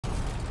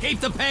Keep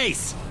the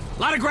pace.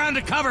 A lot of ground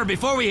to cover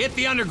before we hit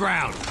the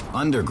underground.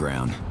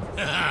 Underground?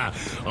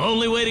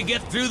 Only way to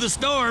get through the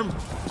storm.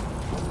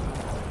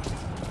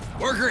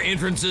 Worker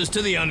entrances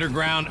to the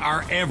underground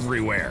are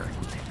everywhere.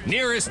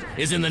 Nearest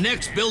is in the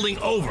next building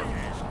over.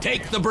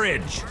 Take the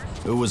bridge.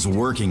 Who was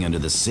working under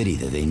the city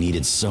that they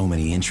needed so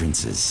many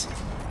entrances?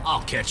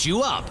 I'll catch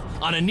you up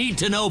on a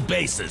need-to-know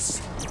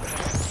basis.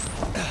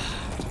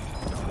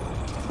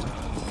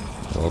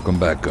 Welcome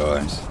back,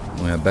 guys.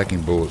 We are back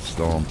in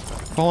BulletStorm.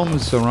 Following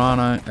with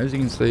Sarrano, as you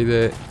can see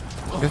there,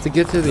 you have to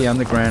get to the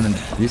underground and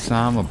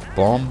disarm a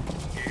bomb.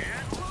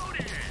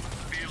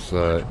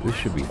 So this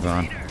should be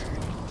fun.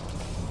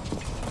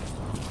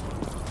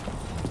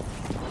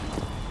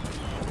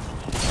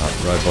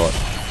 Robot.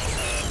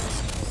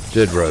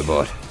 Jet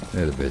robot.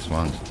 They're the best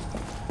ones.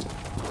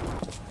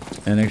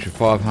 An extra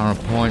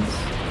 500 points.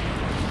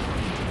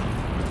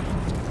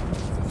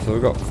 So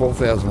we've got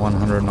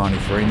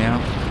 4,193 now.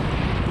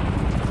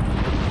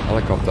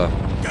 Helicopter.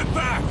 Get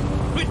back!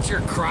 Quit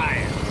your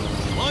crying.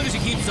 As long as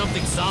you keep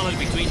something solid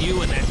between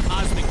you and that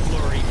cosmic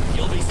glory,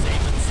 you'll be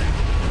safe and sound.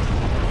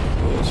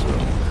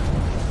 Awesome.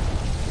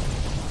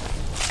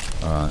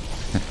 Alright.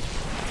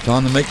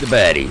 Time to meet the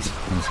baddies.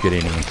 Let's get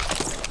in here.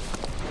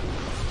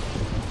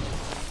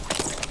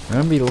 I'm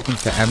going to be looking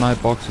for ammo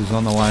boxes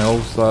on the way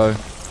also.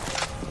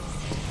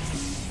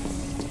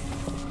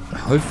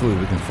 Hopefully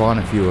we can find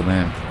a few of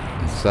them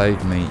and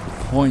save me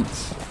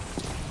points.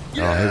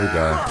 Oh, here we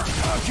go.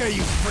 Okay,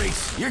 you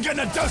freaks. You're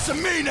getting a dose of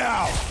me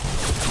now.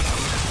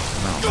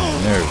 Oh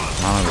man, there's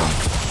none of them.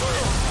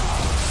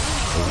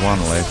 There's one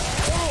left.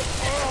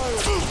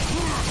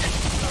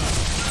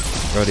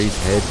 Got his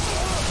head.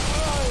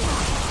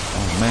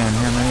 Oh man,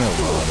 how many of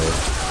them are there?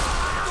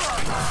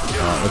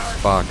 Alright, let's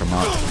spark them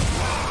up.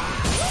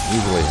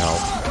 Usually help.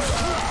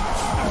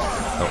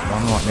 Got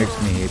one right next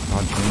to me here,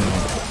 punching him.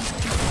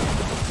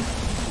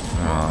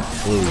 Alright,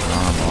 blew his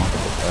arm off.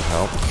 That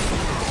helps.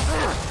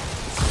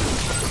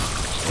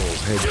 Oh,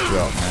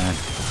 headshot, man.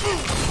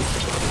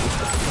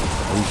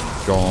 He's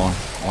gone.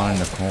 One in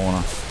the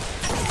corner.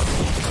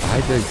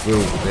 I hate these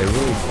little, they're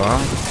really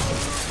fast.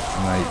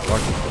 And they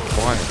like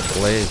fire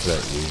flares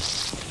at you.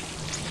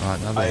 Right,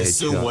 another I headshot.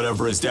 assume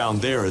whatever is down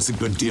there is a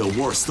good deal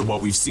worse than what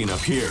we've seen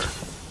up here.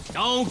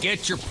 Don't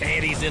get your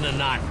panties in a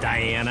knot,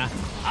 Diana.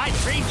 I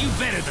trained you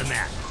better than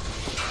that.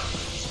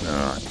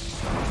 Alright.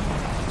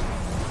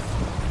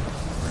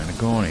 Around the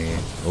corner here.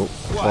 Oh,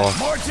 What? boss.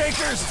 More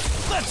takers?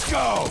 Let's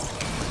go!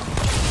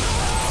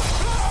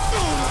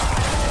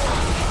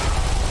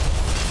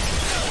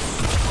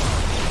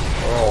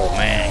 Oh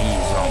man,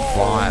 he's on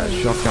fire. The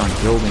shotgun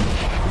killed him.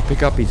 You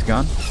pick up his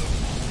gun.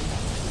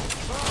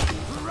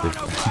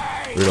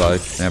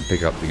 Reload. Now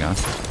pick up the gun.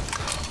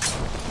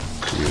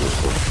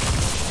 Beautiful.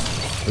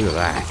 Look at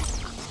that.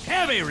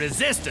 Heavy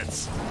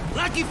resistance.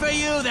 Lucky for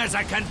you, there's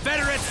a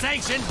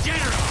Confederate-sanctioned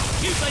general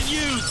keeping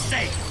you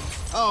safe.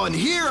 Oh, and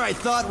here I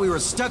thought we were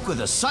stuck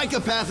with a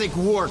psychopathic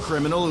war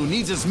criminal who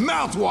needs his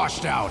mouth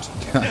washed out.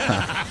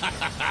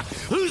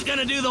 Who's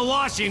gonna do the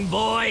washing,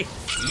 boy?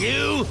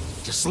 You?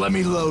 Just let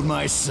me load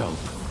my soap.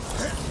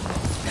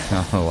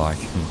 I like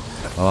him.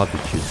 I like the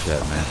chit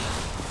chat, man.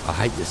 I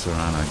hate the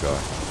Sarrano guy.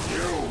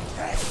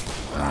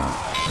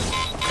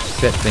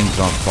 Set things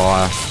on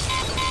fire.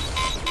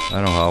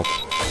 That'll help.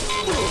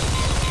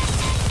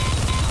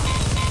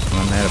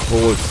 Run out of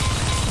bullets.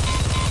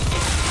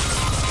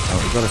 Oh,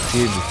 we got a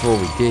few before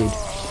we did.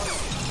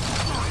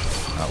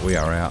 Oh, we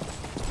are out.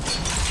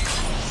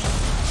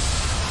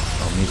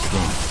 I missed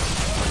him.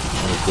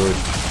 Oh, good.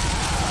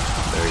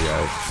 There he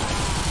goes.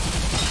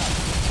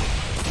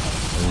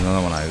 There's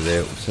another one over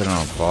there. We'll set it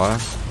on fire.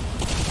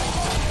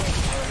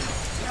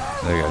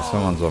 There you go.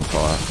 Someone's on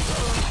fire.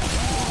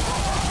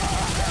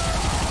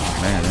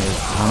 Man, there's a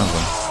ton of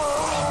them.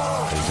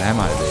 There's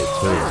ammo there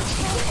too.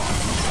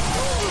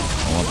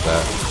 I want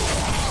that.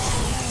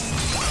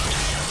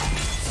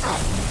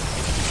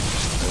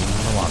 There's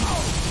another one.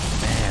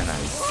 Man,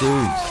 those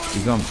dudes.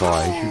 He's on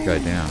fire. He should go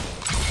down.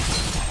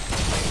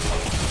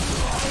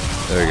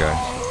 There we go.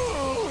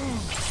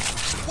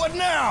 What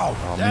now?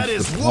 Oh, That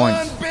missed is the one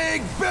points.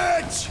 big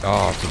bitch!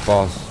 Oh, it's a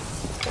boss.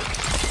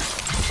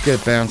 Let's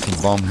get a bouncing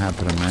bomb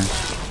happening, man.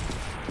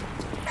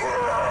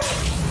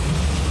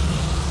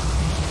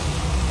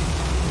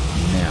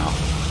 Now.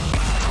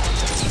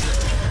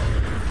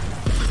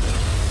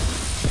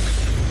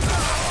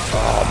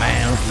 Oh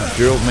man, he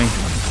drilled me.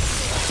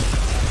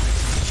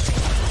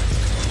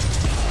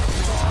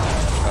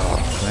 Oh,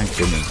 thank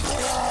goodness.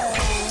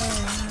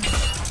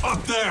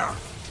 Up there!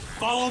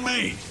 Follow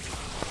me!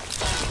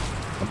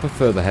 I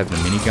prefer to have the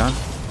minigun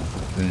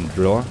than the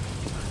driller.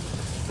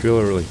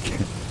 Driller really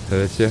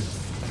hurts you.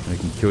 They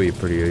can kill you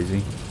pretty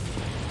easy.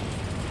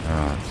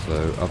 Alright,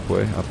 so up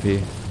where? Up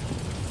here.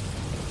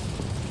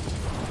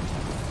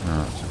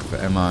 Alright, so for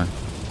ammo.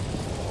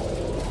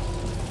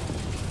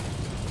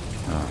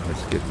 Alright,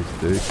 let's get this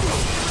dude.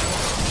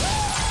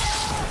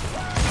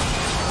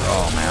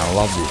 Oh man, I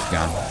love this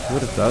gun. See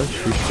what it does?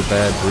 Shoots the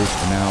bad boost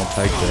and now I'll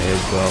take the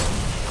heads off.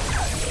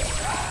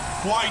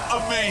 Quite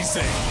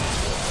amazing!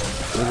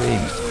 Look at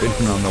him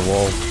spinning on the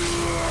wall.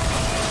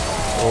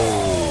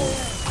 Oh.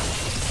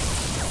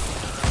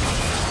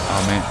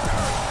 Oh man.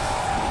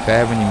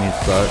 Bad when you miss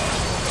though.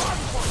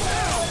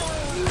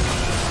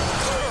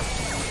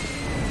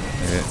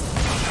 Yeah.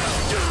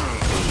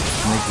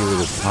 Sneaky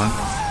little punk.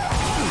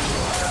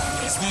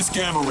 Is this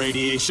gamma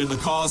radiation the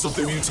cause of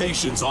the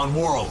mutations on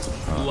world?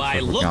 Do I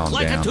look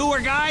like down. a tour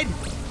guide?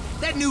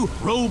 That new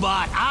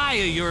robot eye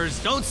of yours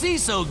don't see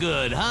so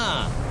good,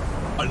 huh?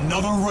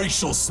 Another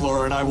racial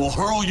slur and I will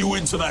hurl you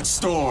into that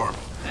storm.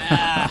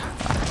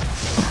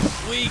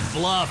 Weak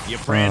bluff, you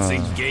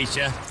prancing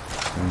geisha.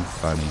 That's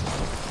funny.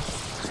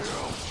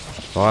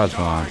 Fire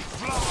time.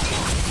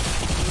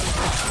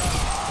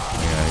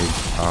 Yeah, he's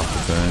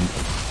after burned.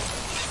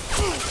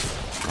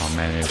 Oh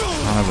man, there's a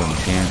ton of them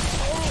again.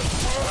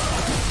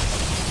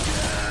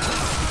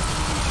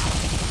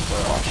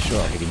 Oh,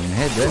 sure, I hit him in the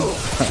head there.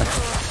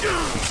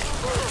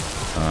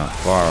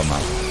 Fire him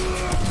up.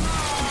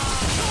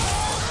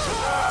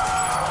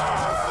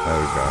 There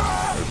we go.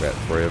 There's about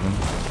 3 of them.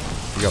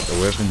 We got the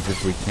weapons if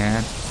we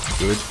can.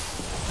 Good.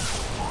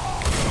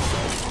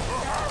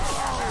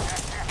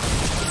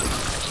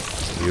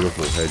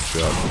 Beautiful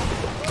headshot.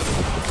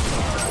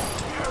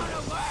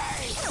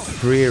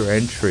 Career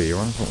entry. I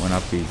wonder if it went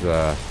up his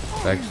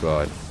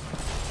backside.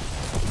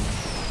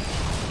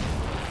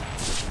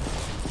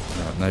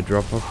 No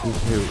drop off.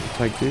 Here,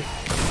 take this.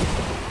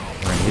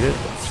 I'm gonna hit it.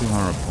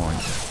 200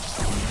 points.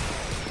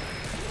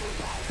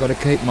 Gotta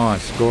keep my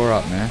score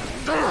up now.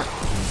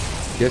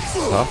 Gets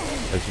tough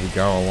as we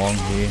go along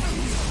here.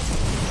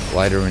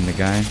 Later in the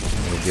game,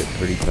 it'll get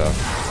pretty tough.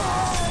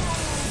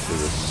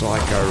 There's a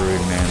psycho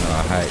rude man that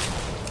I hate.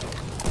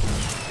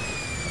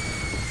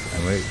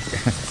 And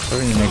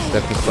probably in the next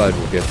episode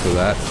we'll get to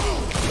that.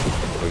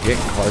 We're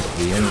getting close to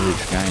the end of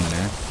this game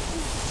now.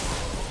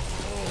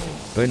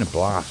 It's been a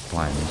blast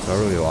playing this, I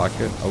really like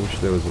it. I wish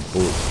there was a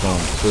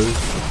BulletStorm 2.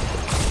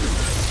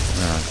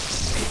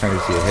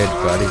 How's your head,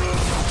 buddy?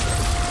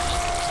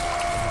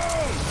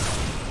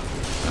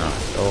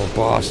 Oh,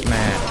 boss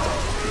man.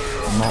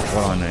 Not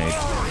what I need.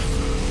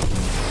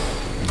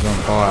 He's on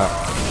fire.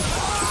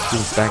 It's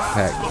his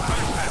backpack.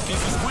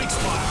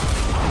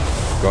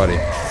 Got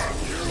him.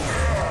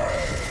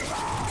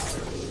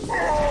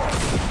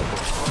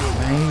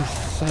 Man, he's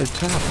so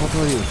tough. I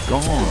thought he was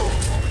gone.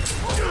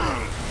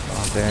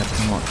 Oh, Dad,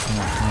 come on, come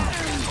on, come on.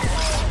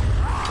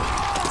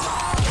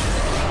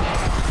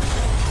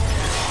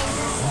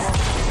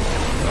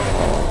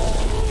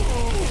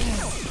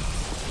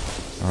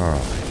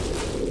 Alright.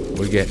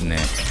 We're getting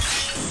there.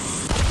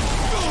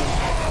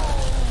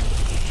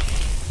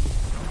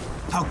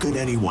 How could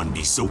anyone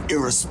be so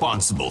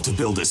irresponsible to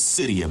build a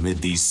city amid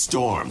these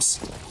storms?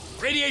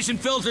 Radiation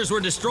filters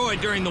were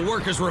destroyed during the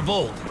workers'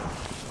 revolt.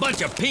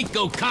 Bunch of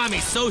pinko commie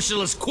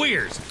socialist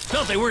queers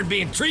felt they weren't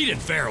being treated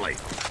fairly.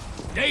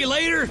 Day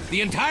later,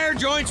 the entire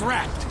joint's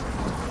wrecked.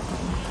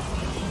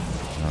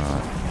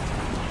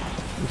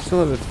 We still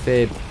have a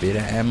fair bit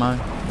of ammo,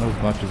 not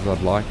as much as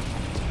I'd like.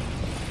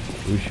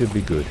 We should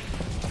be good.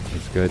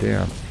 Let's go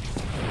down.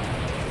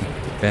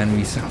 Bound to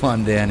be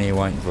someone down here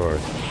waiting for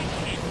us.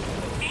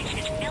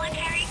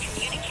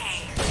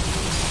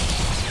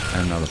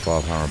 And another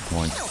 500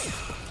 points.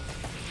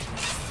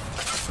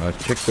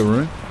 Check the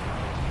room.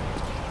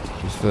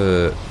 Just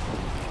for...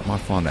 I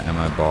might find an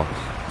ammo box.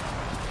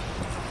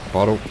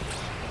 Bottle.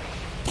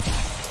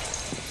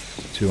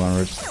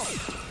 200.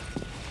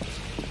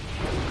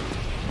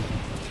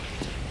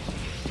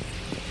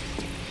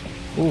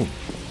 Ooh,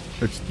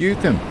 it's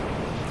Dukem.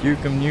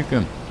 Dukem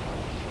Nukem.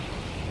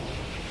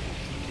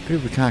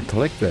 People can't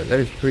collect that. That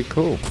is pretty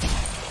cool.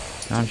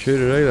 Can't shoot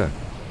it either.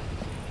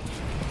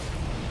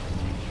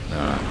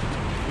 No.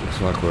 Looks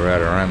like we're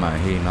out of ammo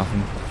here.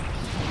 Nothing.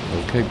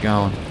 We'll keep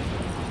going.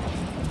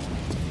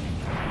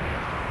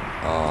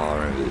 Oh, I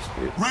remember this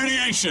bit.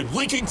 Radiation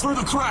leaking through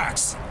the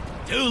cracks!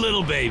 2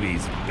 little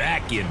babies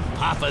back in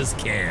Papa's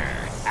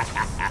care.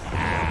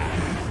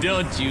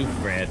 Don't you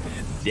fret.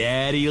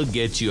 Daddy'll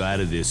get you out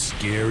of this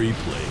scary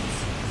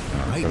place.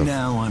 Right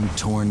now, I'm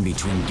torn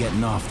between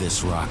getting off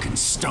this rock and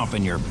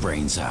stomping your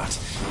brains out.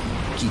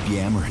 Keep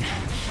yammering.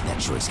 That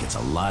choice gets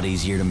a lot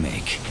easier to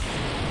make.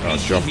 He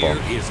here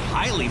is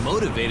highly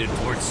motivated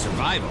towards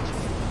survival.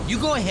 You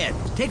go ahead,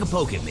 take a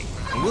poke at me,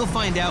 and we'll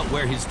find out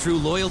where his true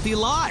loyalty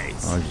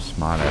lies. Oh, just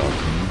smart aleck.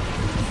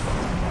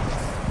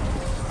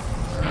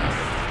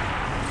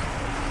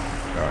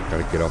 Alright,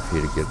 gotta get off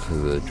here to get to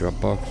the drop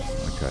box.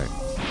 Okay.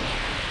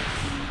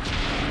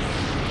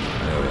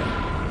 There we are.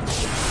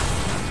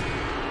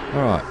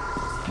 Alright.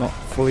 Not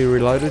fully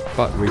reloaded,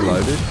 but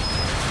reloaded.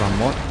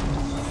 Somewhat.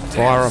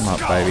 Fire them up,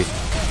 baby.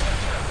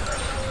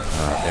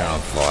 Alright, they're on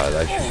fire.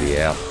 They should be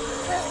out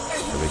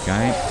for the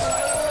game.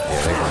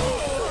 Yeah, they're going.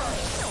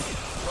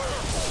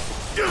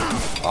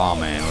 Oh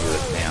man, look at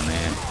it down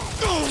there.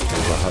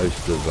 There's a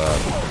host of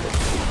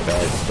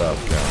bad stuff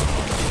going.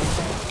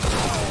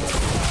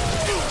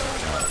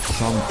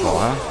 Some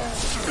fire.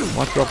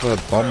 Might drop a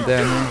bomb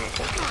down there.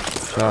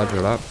 Charge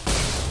it up.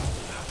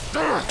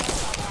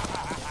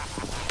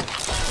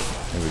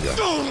 There we go.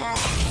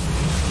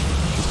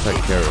 Should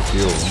take care of a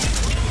few of them.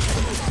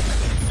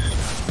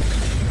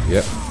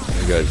 Yep,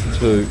 there goes the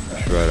 2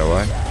 straight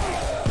away.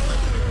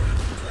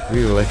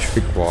 Weird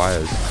electric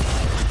wires.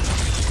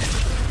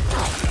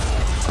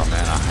 Oh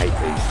man, I hate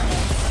these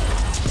things.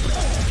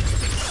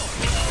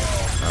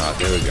 Alright,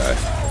 there we go.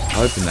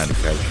 Hoping that'd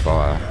catch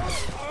fire.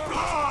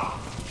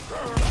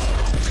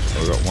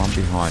 We've got one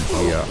behind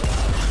here.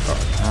 Oh, I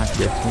can't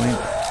get to him.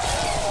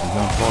 He's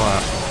on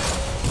fire.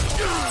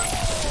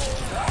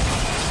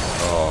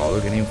 Oh,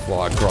 look at him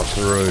fly across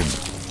the room.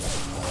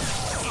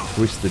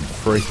 Twisted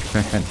freak,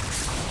 man.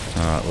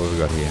 Alright, what have we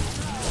got here?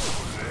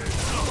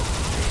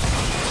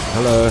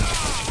 Hello.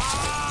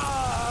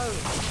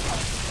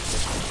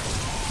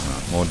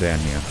 Alright, more down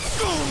here.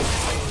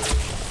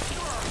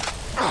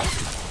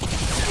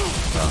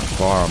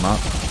 Fire them up.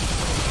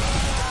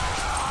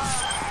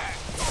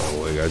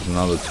 Oh, there goes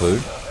another 2.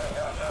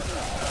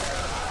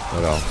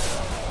 What else?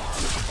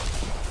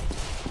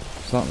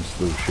 Something's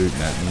still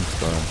shooting at me,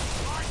 so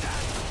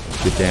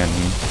let's get down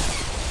here.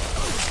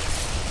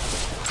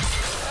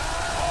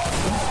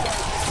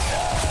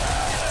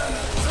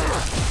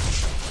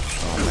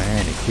 Oh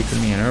man, he's kicking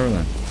me and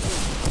everything.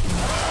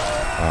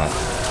 Alright,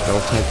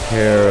 that'll take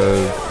care of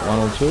 1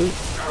 or 2.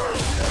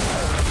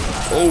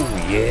 Oh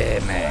yeah,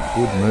 man,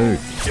 good move.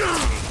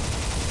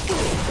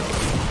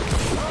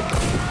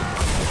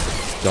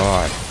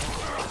 Die.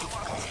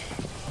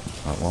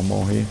 Right, one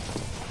more here.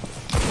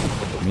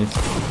 Miss.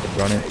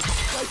 Run it.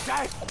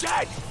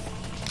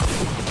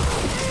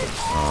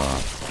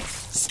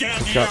 Scan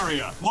the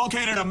area.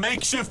 Located a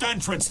makeshift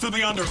entrance to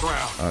the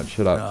underground. Alright,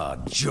 shut up.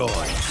 Oh,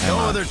 joy. No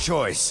other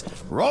choice.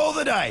 Roll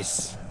the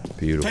dice.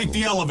 Beautiful. Take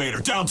the elevator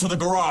down to the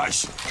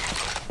garage.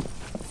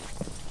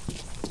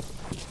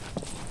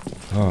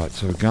 Alright,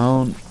 so we're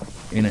going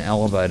in an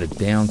elevator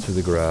down to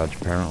the garage,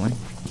 apparently.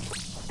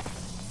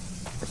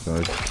 So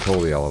let's call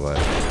the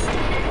elevator.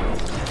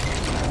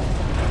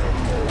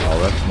 Oh,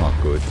 that's not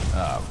good.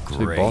 Oh,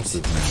 great. 2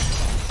 bosses now.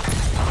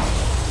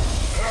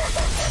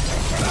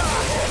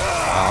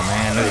 Oh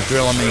man, they're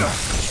drilling me.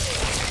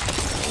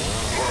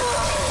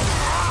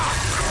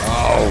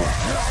 Oh,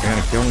 you're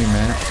gonna kill me,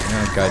 man. You're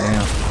gonna go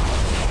down.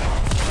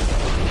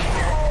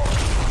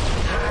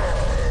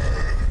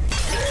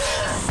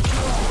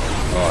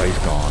 Oh, he's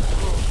gone.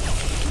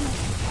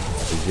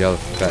 There's the other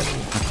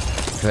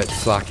fat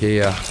suck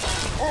here.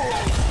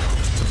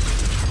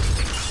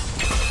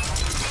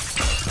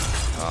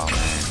 Oh man.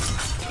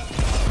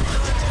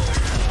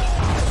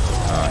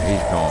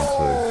 He's gone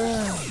too.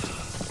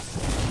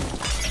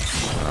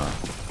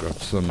 Got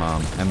some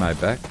ammo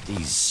back.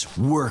 These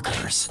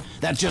workers.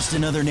 That just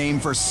another name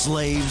for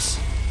slaves?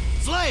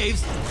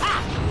 Slaves?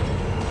 Ha!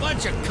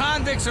 Bunch of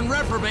convicts and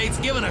reprobates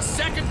given a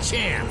second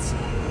chance.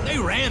 They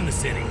ran the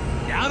city,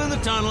 down in the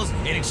tunnels,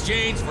 in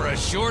exchange for a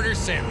shorter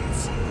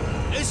sentence.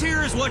 This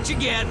here is what you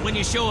get when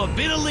you show a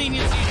bit of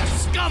leniency to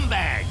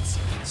scumbags.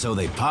 So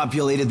they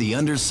populated the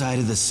underside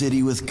of the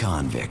city with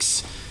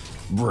convicts.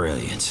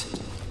 Brilliant.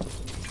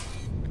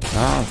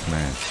 Cars,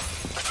 man.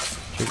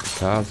 Check the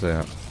cars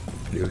out.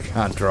 You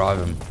can't drive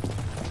them.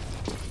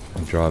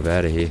 I'll drive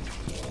out of here.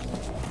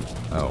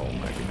 Oh,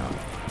 maybe not.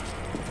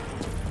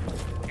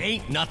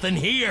 Ain't nothing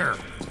here.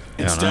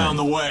 It's down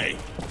the way.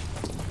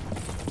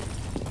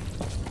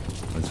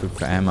 Let's look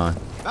for ammo.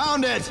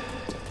 Found it!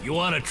 You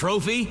want a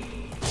trophy?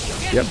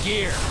 Get Yep. in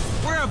gear.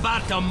 We're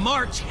about to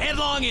march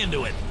headlong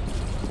into it.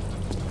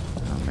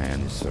 Oh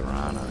man, this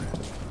Sarrano.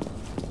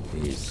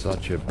 He is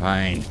such a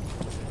pain.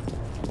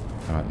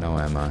 Alright, no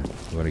ammo.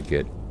 We've got to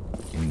get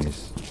in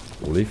this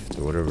lift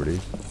or whatever it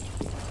is.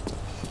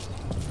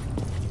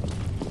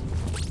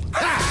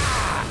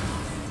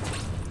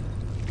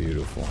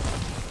 Beautiful.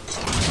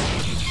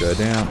 Let's go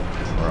down.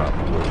 Or up.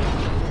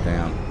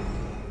 Down.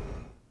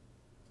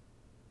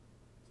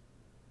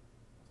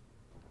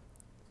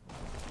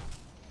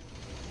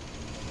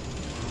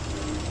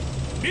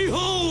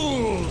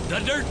 Behold the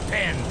dirt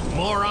pen,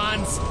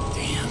 morons.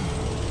 Damn.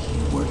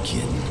 We're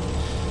kidding.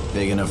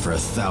 Big enough for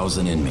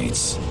 1,000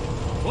 inmates.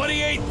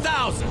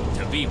 28,000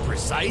 to be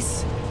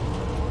precise.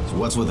 So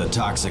what's with the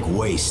toxic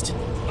waste?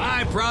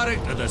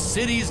 Byproduct of the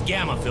city's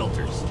gamma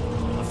filters.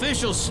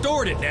 Officials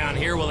stored it down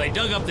here while they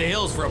dug up the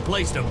hills for a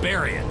place to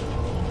bury it.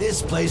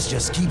 This place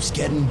just keeps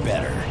getting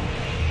better.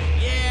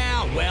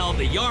 Yeah, well,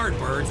 the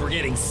yardbirds were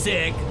getting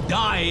sick,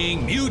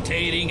 dying,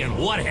 mutating, and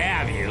what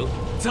have you.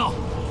 So,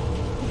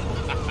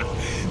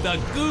 the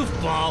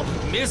goofball,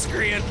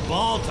 miscreant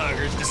ball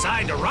tuggers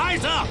decide to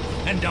rise up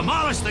and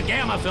demolish the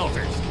gamma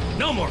filters.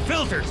 No more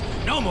filters,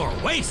 no more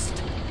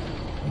waste.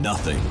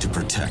 Nothing to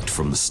protect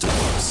from the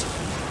storms.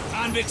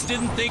 Convicts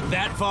didn't think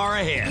that far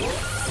ahead.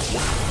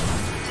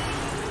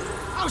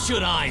 How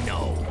should I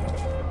know?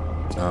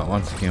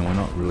 Once again, we're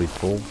not really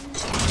full.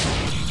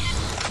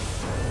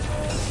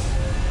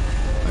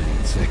 As you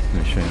can see, the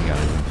machine gun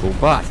isn't full,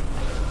 but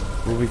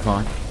we'll be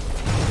fine.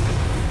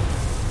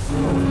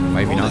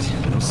 Maybe not.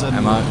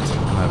 Ammo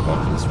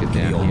box. Let's get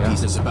down here.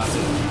 Pieces about to...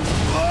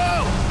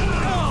 Whoa!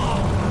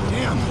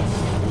 Damn.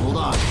 Hold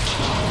on.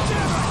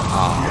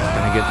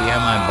 Gonna get the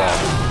ammo box.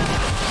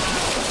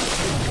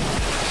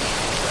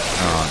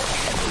 Alright.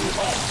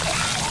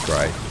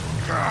 Great.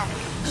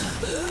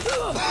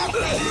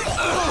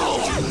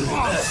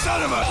 Oh,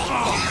 son of a...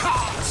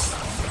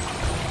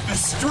 The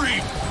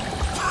stream.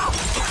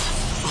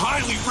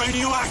 Highly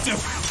radioactive.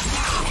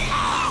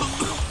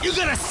 You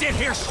gonna sit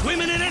here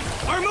swimming in it,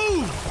 or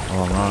move?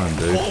 Oh, I'm running,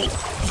 dude.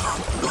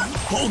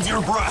 Hold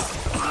your breath.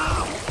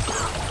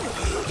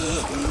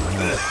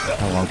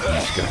 How long can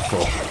this go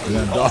for?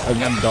 I'm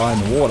gonna die in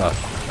the water.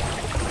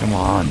 Come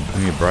on, give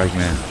me a break,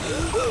 man.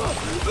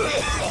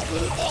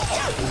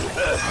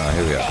 Alright,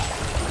 here we go.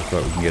 Looks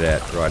like we can get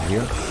out right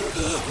here.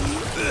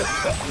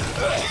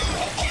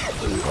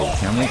 Oh,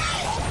 can we?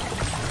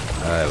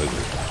 There we go.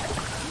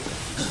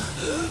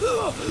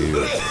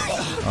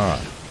 Beautiful.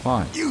 Alright,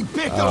 fine. You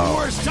picked the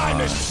worst time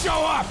to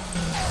show up.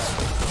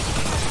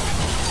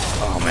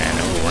 Oh man,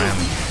 they're all around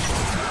me.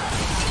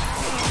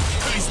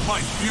 Face my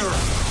fury.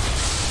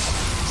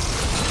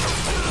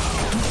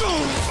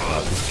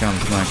 This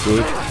jump's not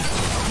good.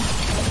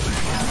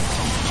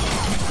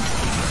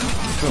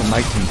 Gotta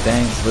make some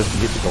dance so let's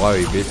get the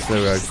glowy bits. There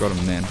we go, got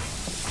him then.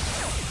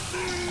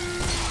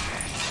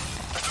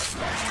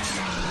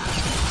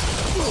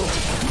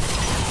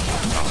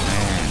 Oh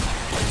man.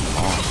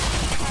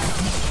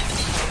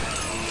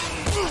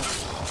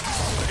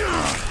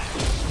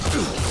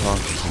 Oh,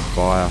 some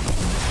fire.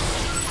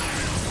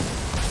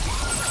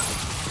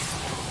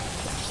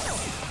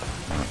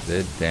 Right,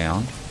 they're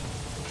down.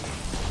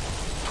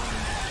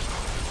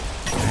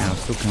 Man, I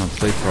still can't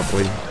see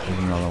properly. There's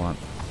another one.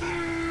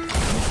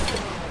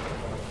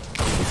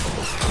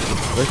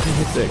 If I can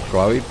hit that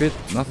glowy bit,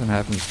 nothing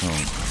happens to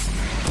him.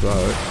 So,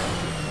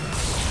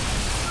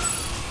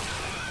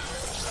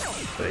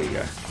 there you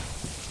go.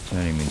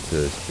 Turn him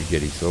into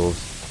spaghetti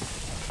sauce.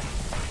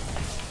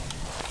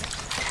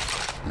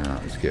 Now,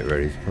 let's get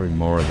ready. There's probably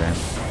more of them.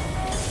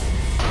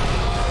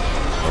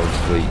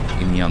 Obviously,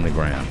 in the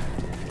underground.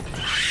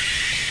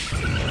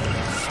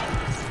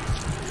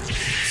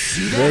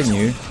 They're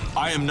new.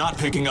 I am not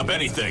picking up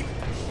anything.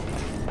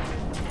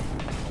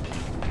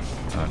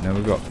 Alright, now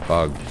we've got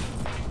bugs.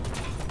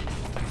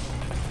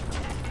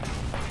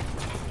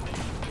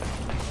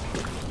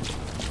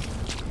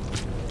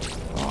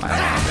 Oh,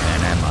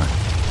 ammo.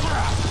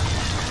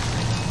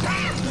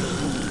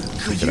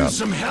 Could use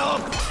some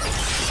help.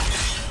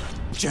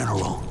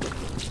 General,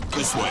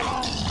 this way.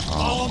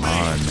 Oh,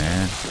 no,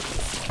 man.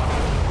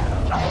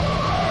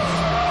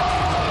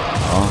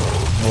 Oh,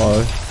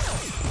 hello.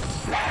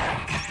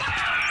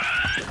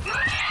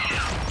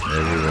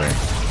 Everywhere.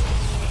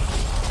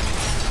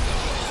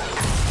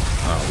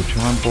 Alright, we'll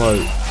try and blow a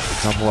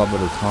couple up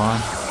at a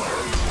time.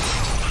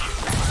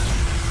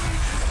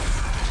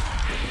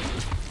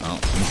 Oh,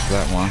 missed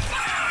that one.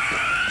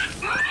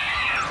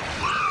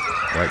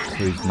 Wait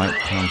till his mate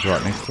comes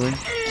right next to him.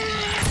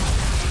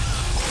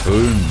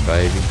 Boom,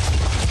 baby.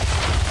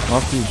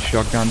 Like the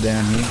shotgun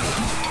down here.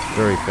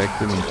 Very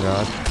effective and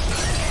charged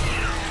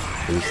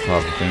for this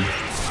type of thing.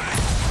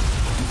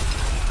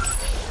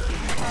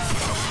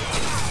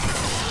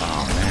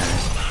 Oh man,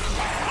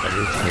 they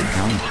just keep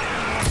coming.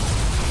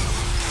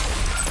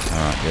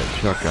 Alright, yeah,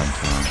 shotgun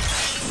time.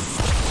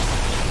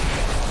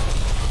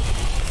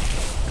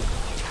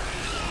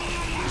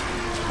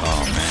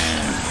 Oh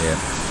man, yeah.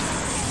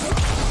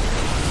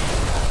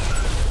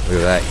 Look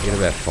at that, get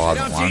about 5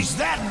 at once. Teach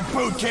that in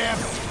boot camp.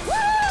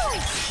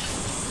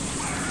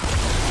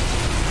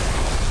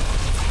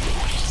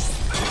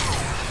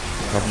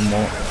 Couple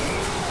more.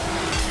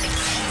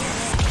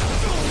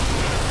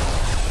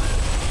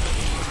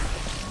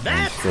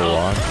 That's still a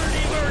alive.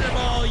 dirty murder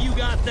ball you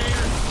got there.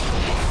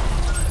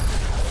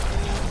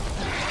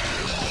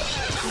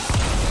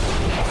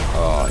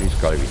 Oh, he's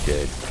got to be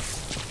dead.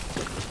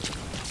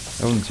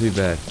 That wasn't too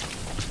bad.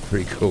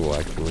 Pretty cool,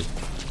 actually.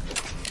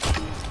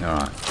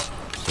 Alright,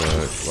 so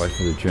wait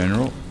for the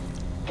general.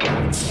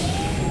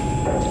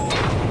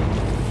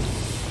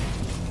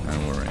 And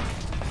we're in.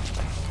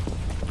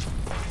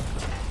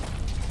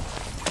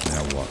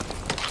 Now what?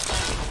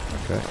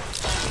 Okay.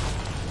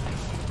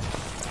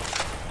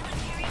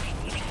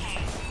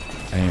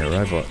 Hey, a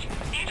robot.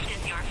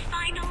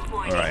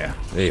 Where are you?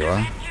 There you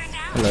are.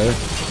 Hello.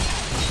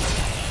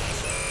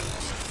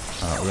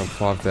 Alright, we got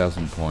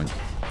 5,000 points.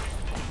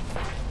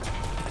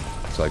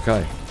 It's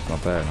okay. It's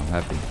not bad. I'm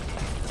happy.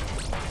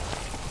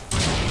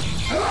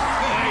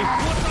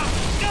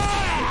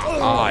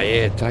 Oh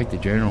yeah, take the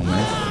general,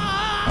 man.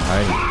 I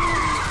hate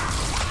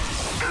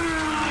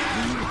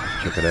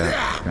it. Check it out.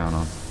 What's going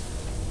on?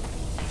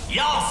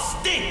 Y'all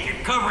stink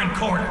at covering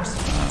corners.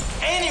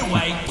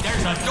 Anyway,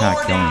 there's a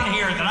door down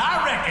here that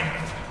I reckon.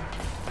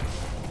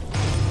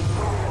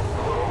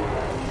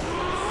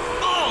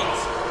 Bulls!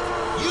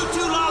 You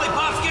two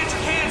lollipops, get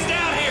your cans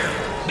down here.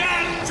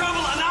 Bad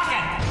trouble a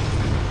knocking.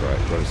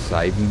 Right, got to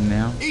save him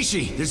now.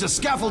 Ishi, there's a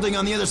scaffolding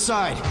on the other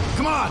side.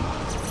 Come on!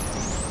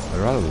 I'd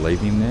rather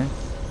leave him there.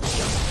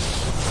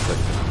 But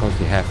because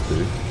you have to,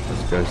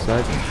 let's go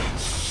save him.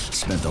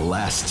 Spent the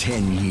last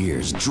 10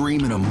 years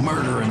dreaming of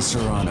murdering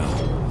Sarrano.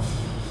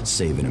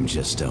 Saving him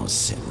just don't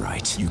sit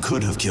right. You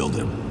could have killed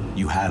him.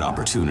 You had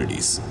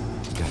opportunities.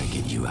 Gotta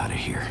get you out of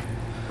here.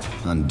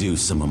 undo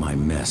some of my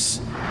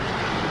mess.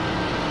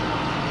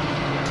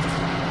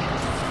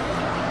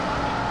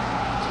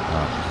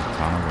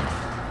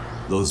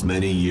 Those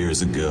many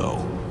years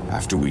ago,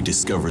 after we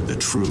discovered the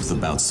truth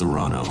about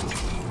Sarrano,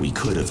 we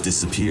could have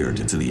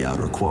disappeared into the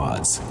outer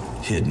quads,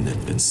 hidden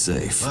and been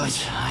safe.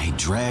 But I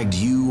dragged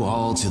you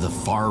all to the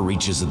far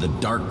reaches of the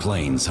Dark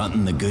Plains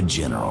hunting the good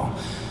general.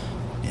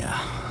 Yeah,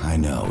 I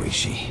know,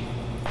 Ishii.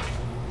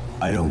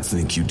 I don't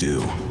think you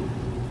do.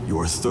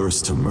 Your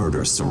thirst to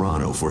murder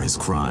Sarrano for his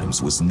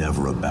crimes was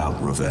never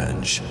about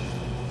revenge.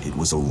 It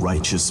was a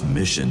righteous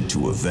mission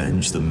to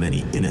avenge the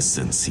many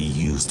innocents he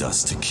used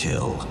us to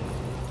kill.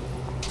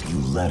 You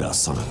led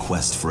us on a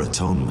quest for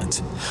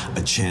atonement,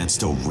 a chance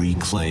to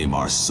reclaim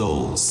our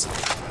souls.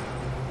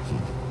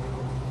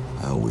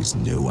 I always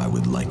knew I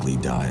would likely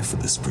die for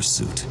this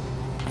pursuit.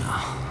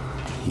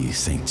 You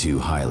think too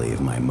highly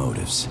of my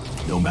motives.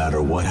 No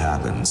matter what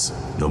happens,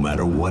 no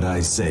matter what I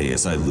say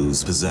as I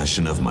lose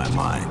possession of my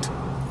mind,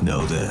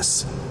 know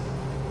this.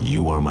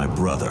 You are my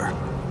brother.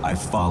 I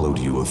followed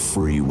you of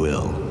free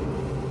will,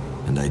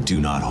 and I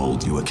do not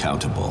hold you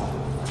accountable.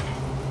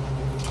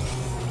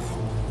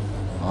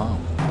 Oh,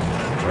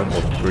 that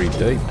was pretty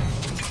deep.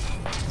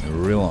 I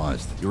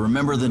realized. You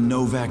remember the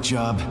Novak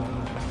job?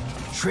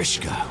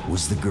 Trishka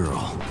was the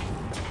girl.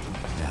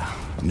 Yeah,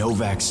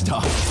 Novak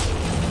stopped.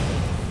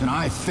 And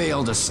I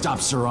failed to stop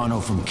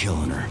Sarrano from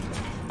killing her.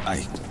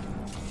 I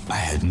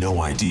had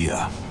no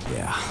idea.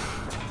 Yeah.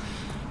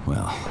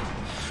 Well,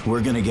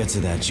 we're gonna get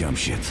to that jump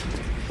ship.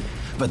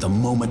 But the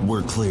moment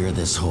we're clear of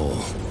this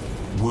hole,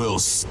 we'll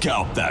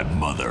scalp that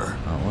mother.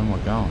 Oh, where am I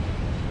going?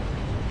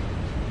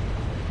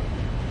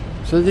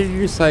 So did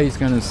you just say he's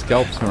going to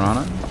scalp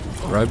Sarrano?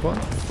 Robot?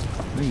 I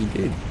think he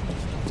did.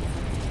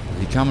 Is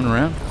he coming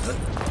around?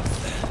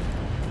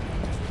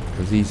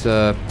 Because he's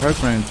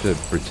programmed to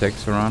protect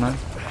Sarrano.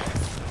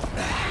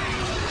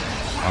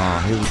 Oh,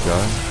 here we go.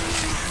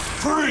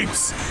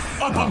 Freaks!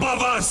 Up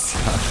above us!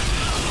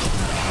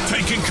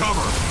 Taking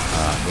cover!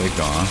 They're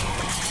gone.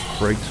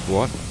 Freaks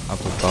what? Up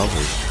above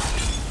us.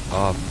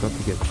 Oh, I forgot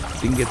to get...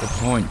 Didn't get the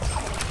point.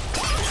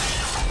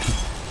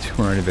 Too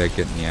worried about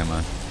getting the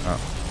ammo.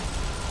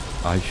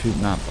 Oh, he's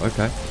shooting up.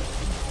 Okay.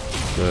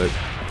 So...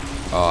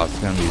 Oh, it's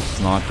going to be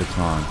sniper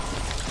time.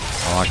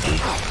 I like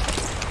this.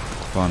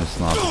 Find a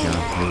sniper gun.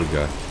 Here we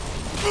go.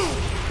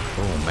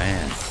 Oh,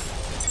 man.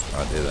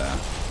 Right there they are.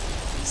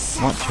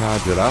 Might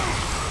charge it up.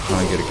 Try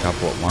and get a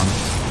couple at once.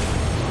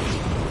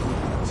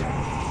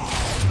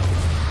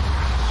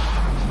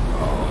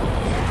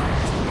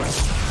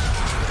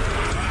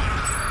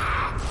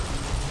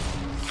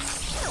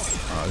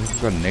 Alright,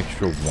 we've got an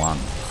extra one.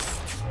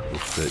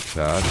 Let's set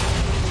charge.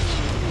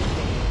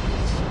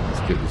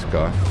 Let's get this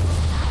guy.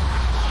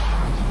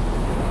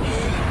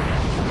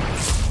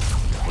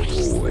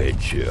 Oh,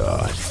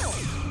 headshot.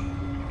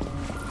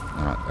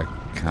 Alright, that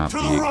can't be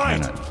it,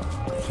 can it?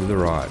 To the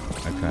right.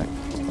 Okay.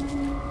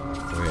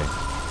 Where?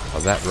 Oh,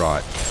 that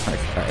right.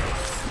 Okay.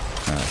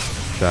 Alright,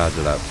 charge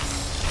it up.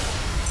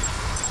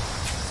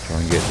 Try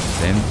and get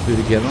them two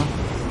together.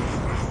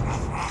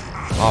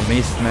 Oh,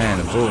 missed, man.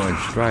 The bullet went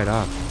straight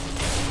up.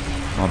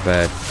 Not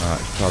bad.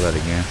 Alright, try that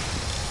again.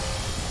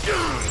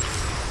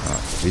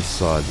 Alright, this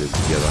side is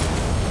together.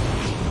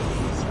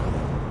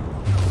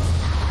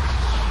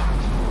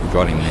 We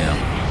got him now.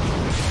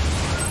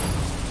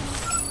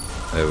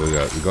 There we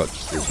go.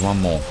 There's one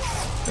more.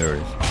 There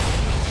it is.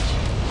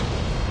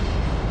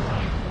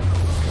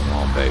 Come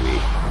on, baby.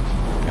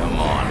 Come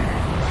on.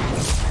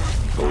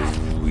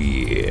 Oh,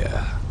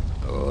 yeah.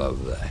 I love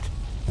that.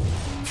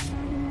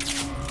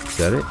 Is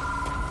that it?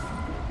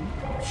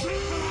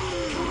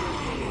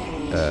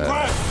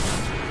 Alright.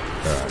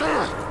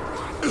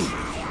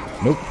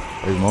 Nope.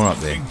 There's more up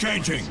there.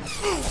 Engaging.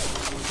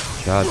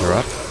 Charge her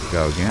up.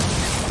 Go again.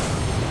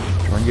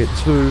 Try and get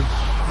two.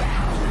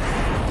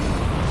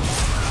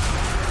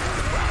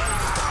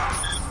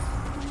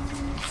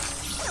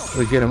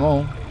 We get them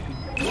all.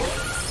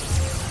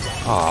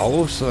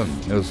 Oh, awesome.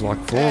 There was like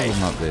 4 of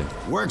them up there.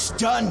 Work's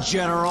done,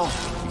 General.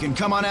 You can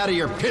come on out of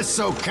your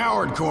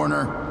piss-so-coward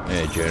corner.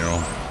 Yeah,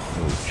 General.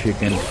 Little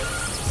chicken.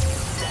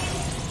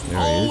 There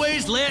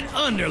Always let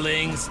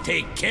underlings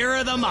take care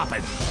of the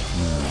mopping.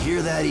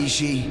 Hear that,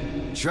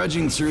 Ishii?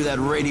 Trudging through that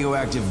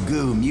radioactive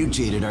goo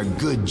mutated our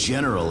good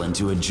general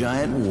into a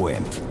giant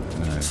wimp.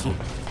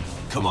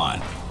 Come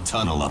on,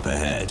 tunnel up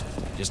ahead.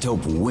 Just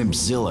hope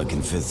Wimpzilla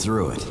can fit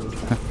through it.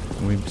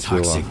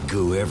 Wimpzilla. Toxic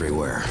goo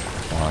everywhere.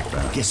 I like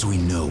that. Guess we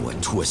know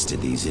what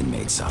twisted these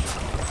inmates up.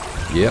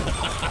 Yep.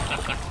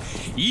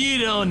 You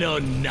don't know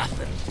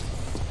nothing.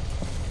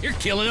 You're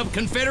killing up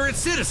Confederate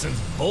citizens,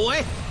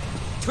 boy.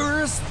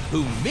 Tourists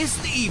who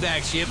missed the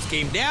evac ships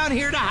came down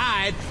here to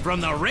hide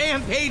from the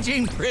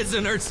rampaging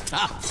prisoners'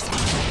 toughs.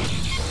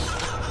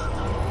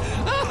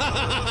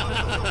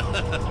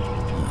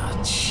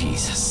 Oh,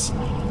 Jesus.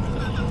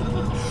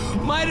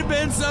 Might have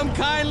been some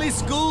kindly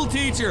school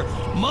teacher,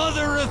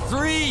 mother of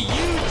 3. You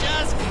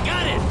just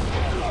got it.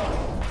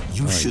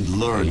 You should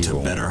learn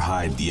to better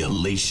hide the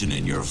elation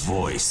in your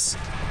voice.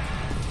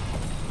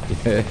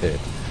 Yeah.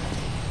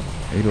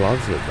 He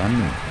loves it, doesn't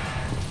he?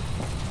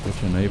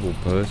 Such an evil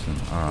person.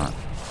 Alright.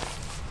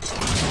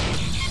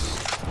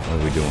 What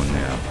are we doing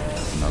now?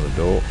 Another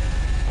door.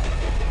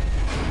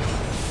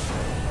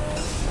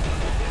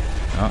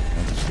 Oh, I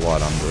can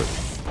slide under it.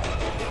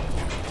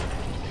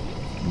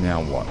 Now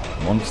what?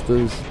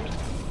 Monsters?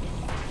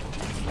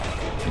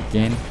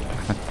 Again?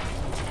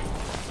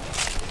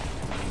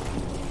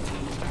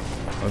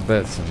 What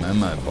about some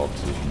ammo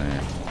boxes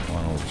now?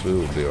 1 or 2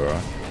 will be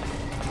alright.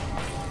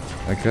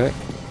 Okay,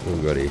 what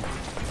we got here?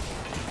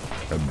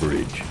 A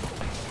bridge.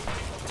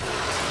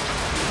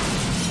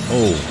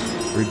 Oh,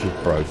 bridge is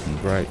broken,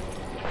 great.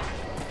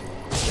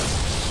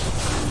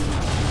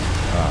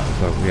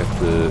 So we have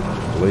to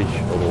leech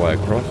all the way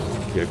across,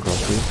 get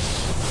across here.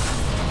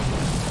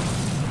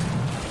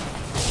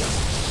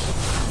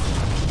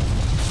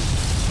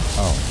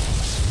 Oh.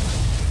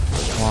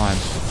 Climb.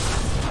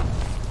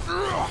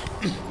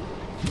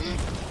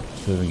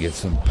 So we can get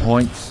some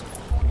points.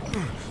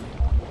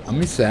 I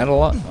miss that a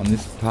lot on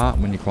this part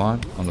when you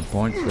climb on the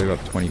points. They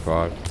got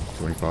 25.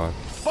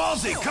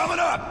 Ballsy, coming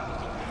up!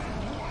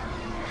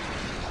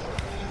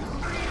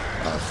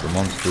 Oh, it's the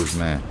monsters,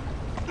 man.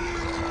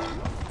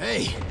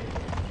 Hey,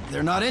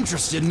 they're not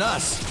interested in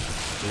us.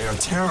 They are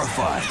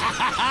terrified.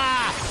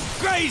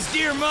 Gray's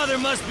dear mother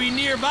must be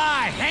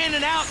nearby,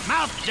 handing out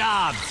mouth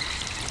jobs.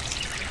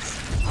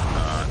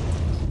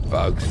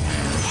 Bugs,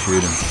 man.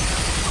 Shoot them.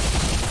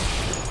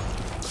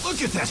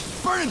 Look at this,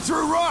 burning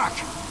through rock!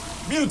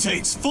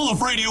 Mutates, full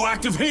of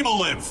radioactive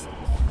hemolymph.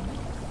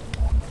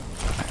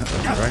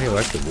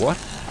 Radioactive what?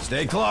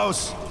 Stay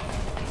close.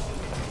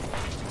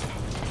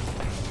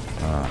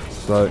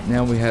 So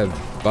now we have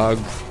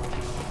bugs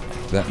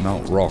that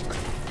melt rock.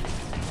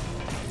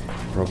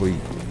 Probably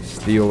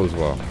steel as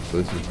well.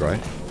 So this is great.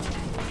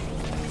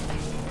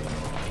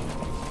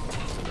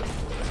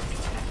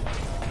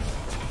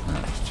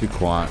 It's too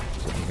quiet.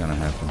 Something's gonna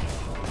happen.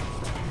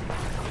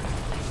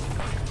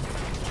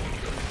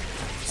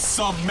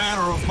 Some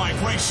manner of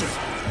migration.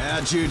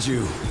 Ah,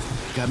 Juju.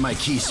 Got my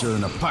keister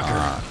in a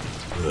pucker.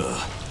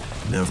 Ugh,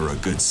 never a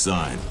good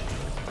sign.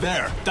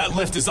 There, that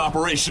lift is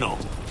operational.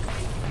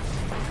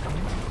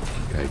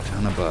 Okay,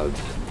 ton of bugs.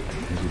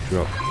 Here's a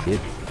drop. Shit.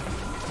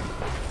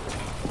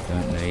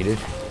 Don't need it.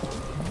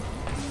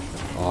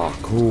 Oh,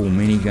 cool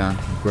minigun.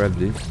 Grab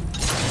this.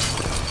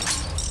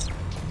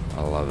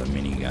 I love a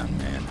minigun,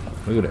 man.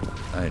 Look at it.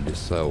 They're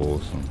just so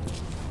awesome.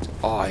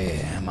 Oh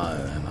yeah, ammo.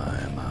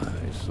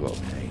 This is what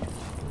we need.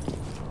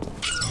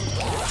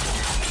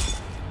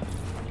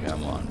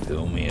 Come on,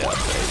 fill me up,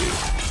 baby.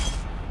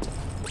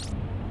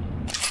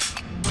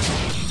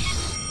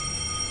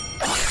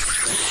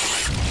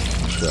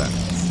 What's that?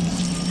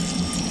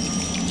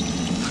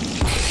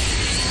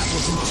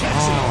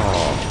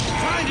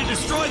 Trying to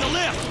destroy the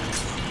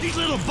lift. These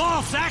little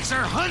ball sacks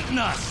are hunting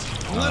us.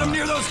 Don't let them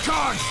near those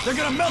cogs. They're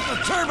gonna melt the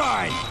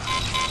turbine.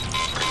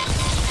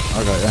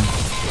 Okay, yeah.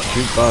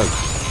 Shoot bugs.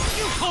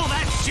 You call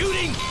that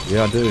shooting?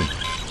 Yeah, I do.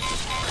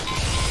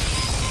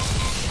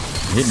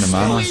 Hitting them,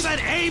 aren't I? Believe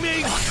it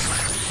aiming?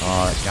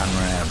 Oh, that gun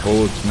ran out of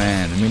bullets,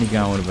 man. The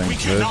minigun would have been We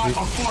cannot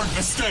perfect. afford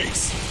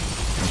mistakes.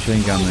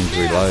 Machine gun needs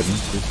reloading.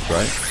 This is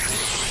great.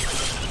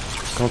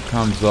 Cock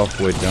comes off,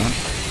 we're done.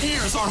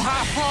 Ears are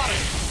half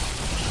rotted.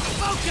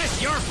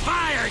 Focus your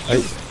fire,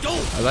 you Hey,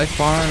 dope. are they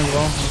firing as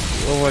well?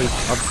 It's always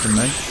up to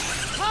me.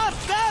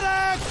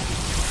 Pathetic!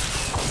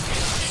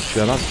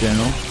 Shut up,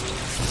 General.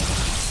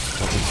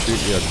 If I can shoot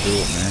you, I'd do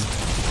it, man.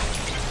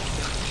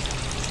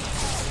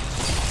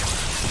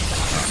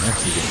 I'm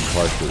actually getting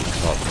close to the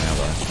top now,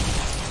 though.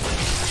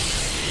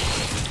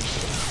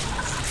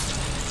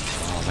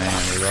 Oh, man,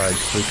 reload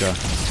quicker.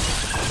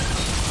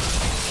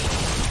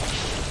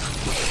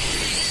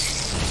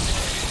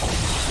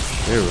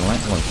 They're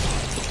relentless.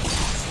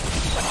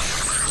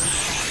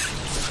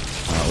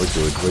 Alright, we're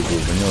good.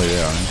 We're nearly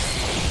there, aren't we?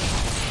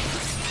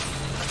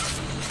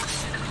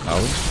 Are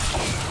we?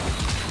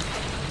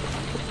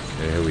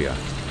 Yeah, here we are.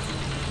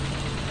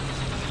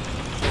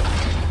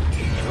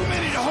 Too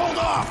many to hold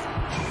off.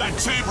 That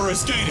chamber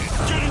is gated.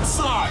 Get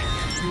inside.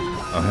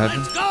 Oh, have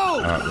Let's go!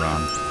 Alright,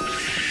 run.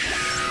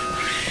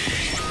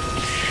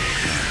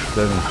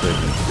 7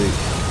 seconds. 6,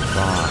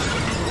 5,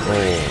 4.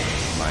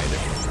 Made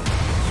it.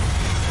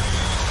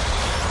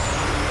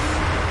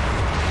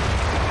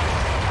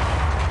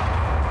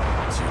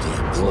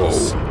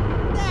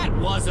 Whoa. That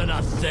wasn't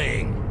a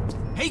thing.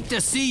 Hate to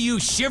see you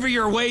shiver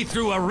your way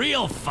through a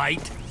real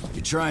fight.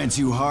 You're trying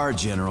too hard,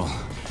 General.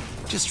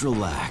 Just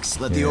relax.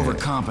 Let the Yeah.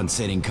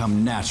 overcompensating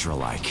come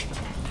natural-like.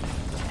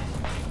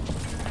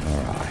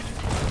 Alright.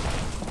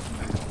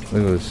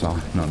 Look at the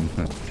sign on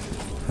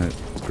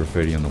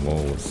graffiti on the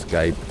wall.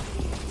 Escape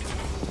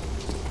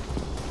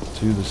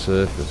to the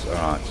surface.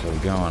 Alright, so we're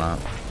going up.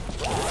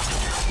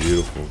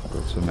 Beautiful.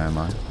 Got some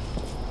ammo.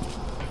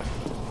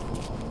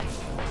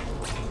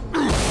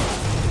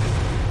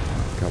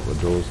 A couple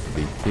of doors to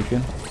be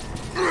ticking.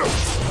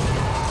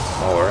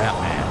 Oh, we're out,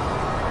 man.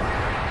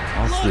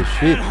 What's Look this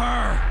shit? at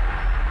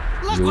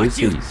her! Look what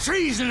you Ulysses.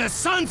 treasonous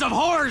sons of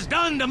whores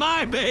done to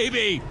my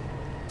baby!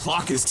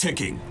 Clock is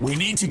ticking. We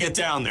need to get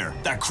down there.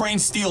 That crane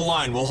steel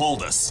line will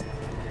hold us.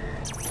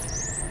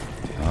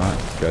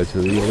 Go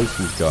to the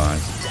Ulysses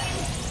guys.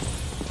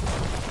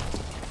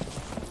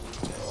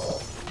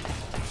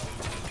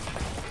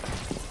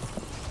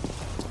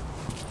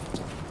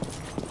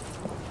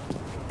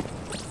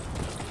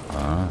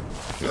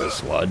 Gotta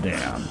slide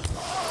down.